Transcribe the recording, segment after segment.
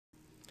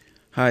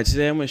Hi,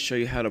 today I'm going to show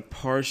you how to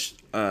parse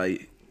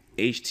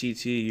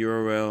HTTP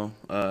URL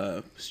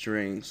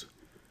strings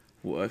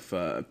with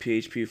a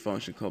PHP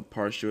function called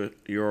parse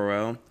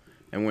URL.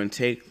 And we're going to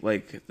take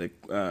like the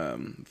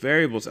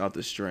variables out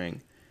the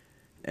string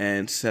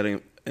and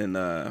display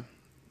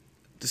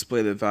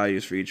the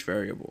values for each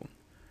variable.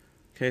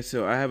 Okay,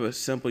 so I have a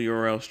simple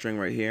URL string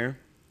right here.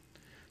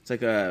 It's like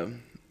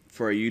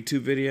for a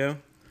YouTube video.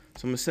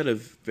 So I'm going to set a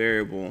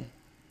variable,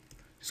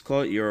 just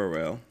call it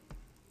URL,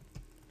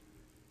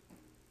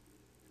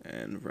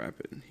 and wrap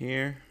it in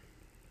here.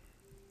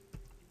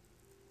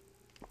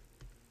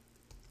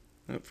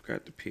 Oh,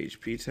 forgot the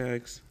PHP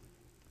tags.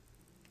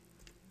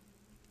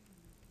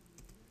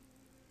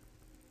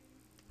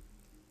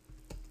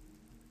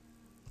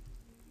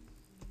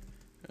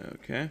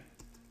 Okay.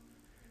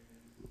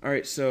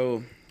 Alright,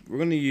 so we're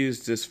going to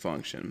use this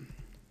function,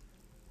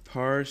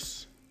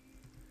 parse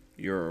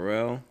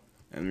URL,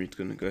 and we're just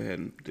going to go ahead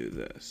and do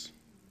this.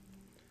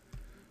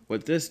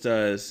 What this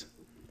does,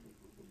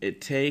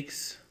 it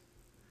takes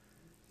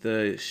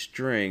the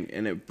string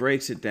and it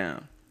breaks it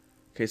down.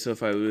 Okay, so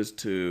if I was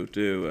to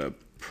do a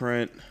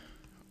print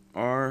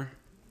R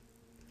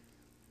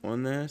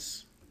on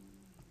this,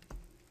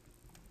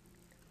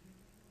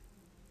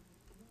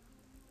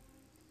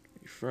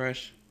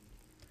 refresh,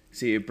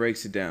 see it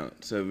breaks it down.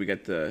 So we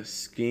got the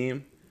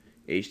scheme,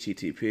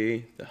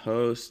 HTTP, the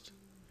host,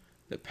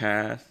 the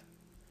path,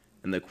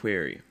 and the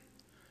query.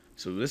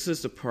 So this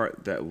is the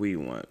part that we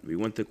want. We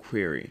want the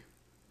query.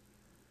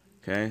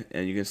 Okay,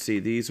 and you can see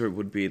these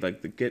would be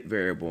like the get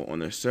variable on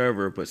their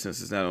server, but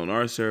since it's not on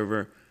our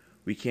server,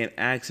 we can't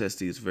access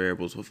these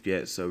variables with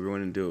get, so we're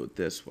going to do it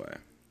this way.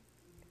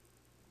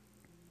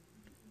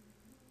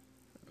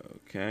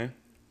 Okay,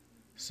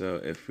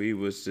 so if we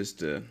was just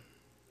to,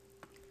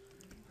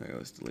 okay,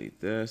 let's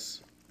delete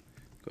this,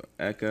 go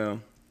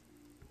echo,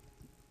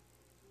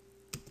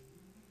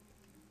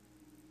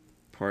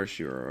 parse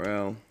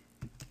URL,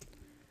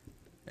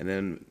 and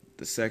then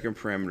the second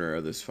parameter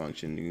of this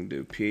function, you can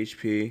do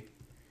PHP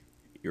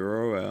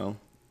URL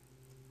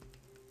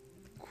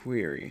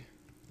query.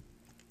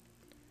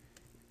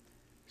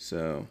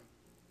 So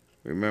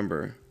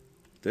remember,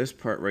 this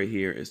part right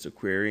here is the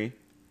query,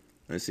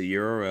 and it's a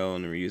URL,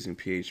 and we're using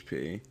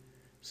PHP.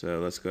 So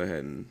let's go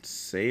ahead and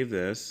save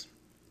this,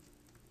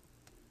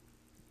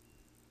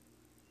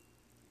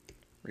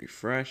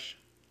 refresh.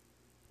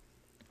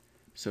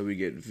 So we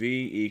get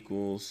v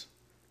equals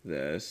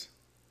this,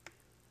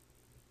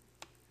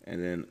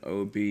 and then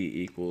ob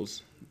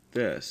equals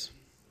this.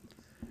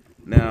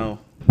 Now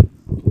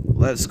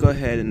let's go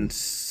ahead and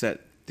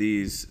set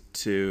these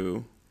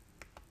two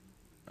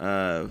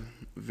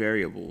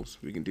variables.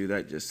 We can do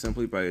that just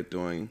simply by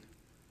doing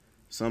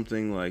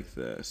something like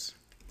this.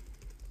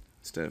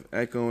 Instead of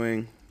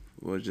echoing,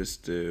 we'll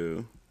just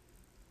do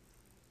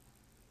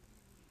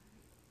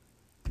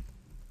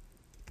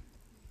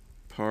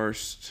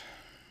parsed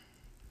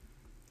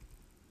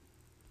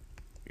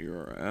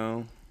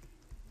URL.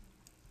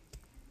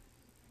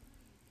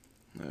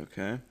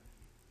 Okay.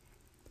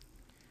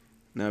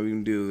 Now we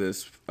can do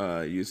this,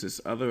 use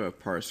this other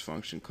parse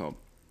function called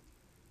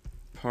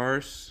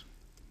parse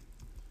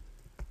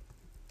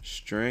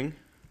string,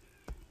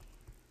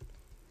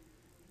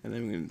 and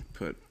then we can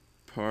put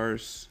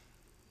parse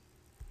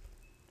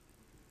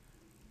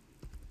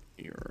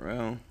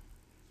URL.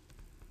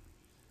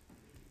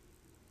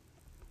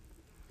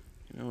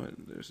 You know what?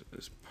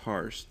 There's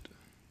parsed.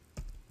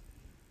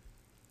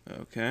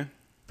 Okay.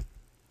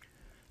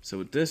 So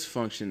what this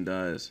function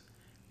does,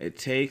 it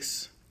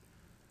takes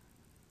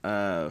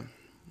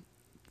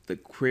the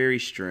query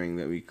string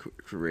that we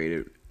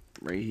created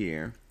right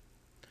here.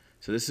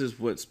 So this is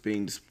what's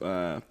being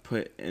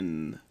put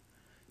in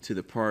to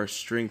the parse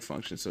string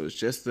function. So it's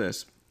just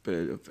this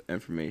bit of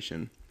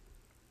information,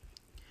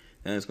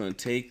 and it's going to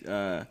take,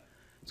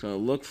 it's going to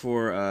look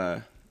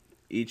for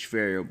each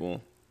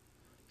variable,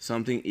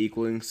 something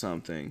equaling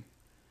something,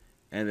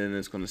 and then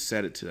it's going to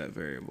set it to that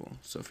variable.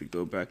 So if we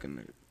go back in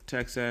the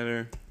text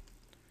editor,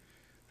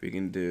 we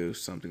can do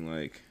something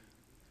like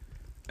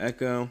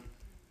echo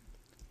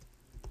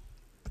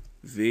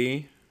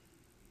v,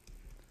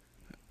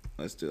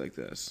 let's do like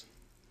this,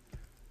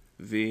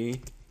 v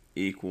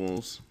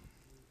equals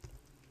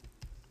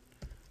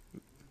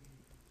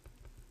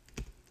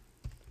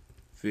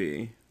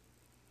v,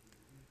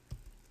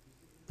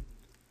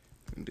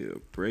 we can do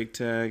a break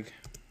tag,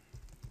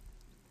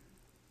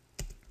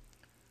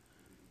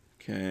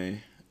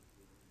 okay,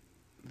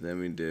 then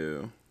we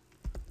do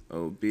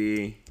ob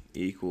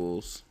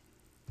equals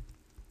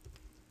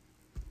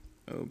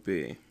ob.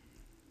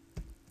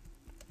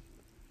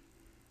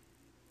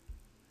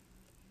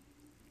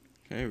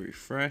 Okay,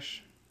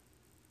 refresh.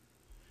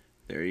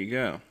 There you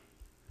go.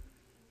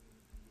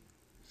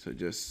 So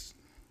just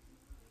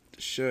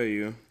to show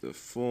you the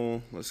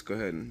full, let's go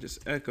ahead and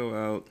just echo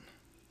out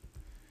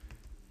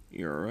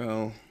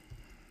URL.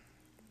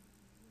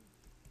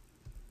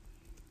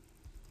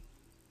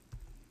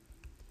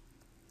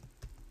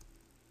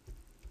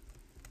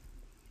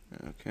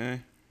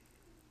 Okay.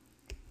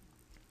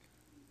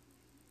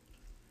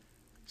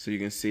 So you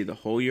can see the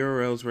whole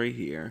URLs right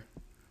here.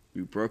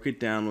 We broke it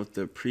down with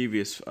the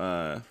previous,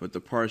 with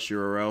the parse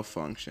URL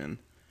function.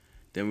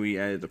 Then we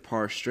added the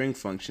parse string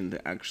function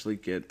to actually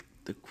get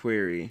the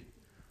query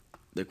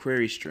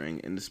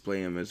string and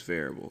display them as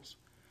variables.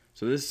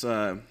 So this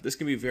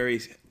can be very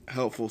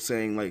helpful,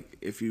 saying like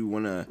if you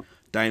want to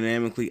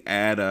dynamically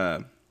add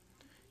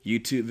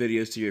YouTube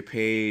videos to your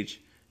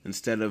page,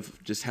 instead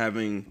of just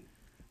having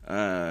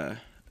to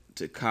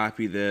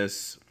copy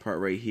this part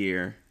right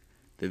here,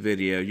 the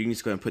video, you can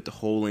just go ahead and put the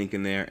whole link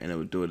in there and it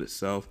would do it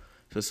itself.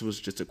 So this was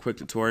just a quick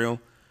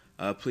tutorial.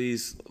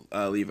 Please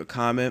leave a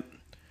comment.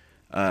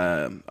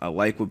 A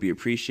like would be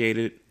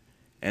appreciated.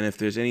 And if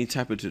there's any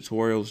type of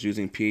tutorials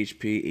using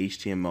PHP,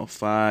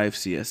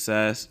 HTML5,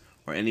 CSS,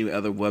 or any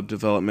other web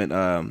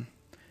development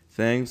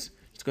things,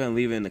 just go ahead and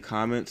leave it in the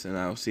comments and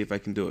I'll see if I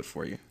can do it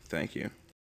for you. Thank you.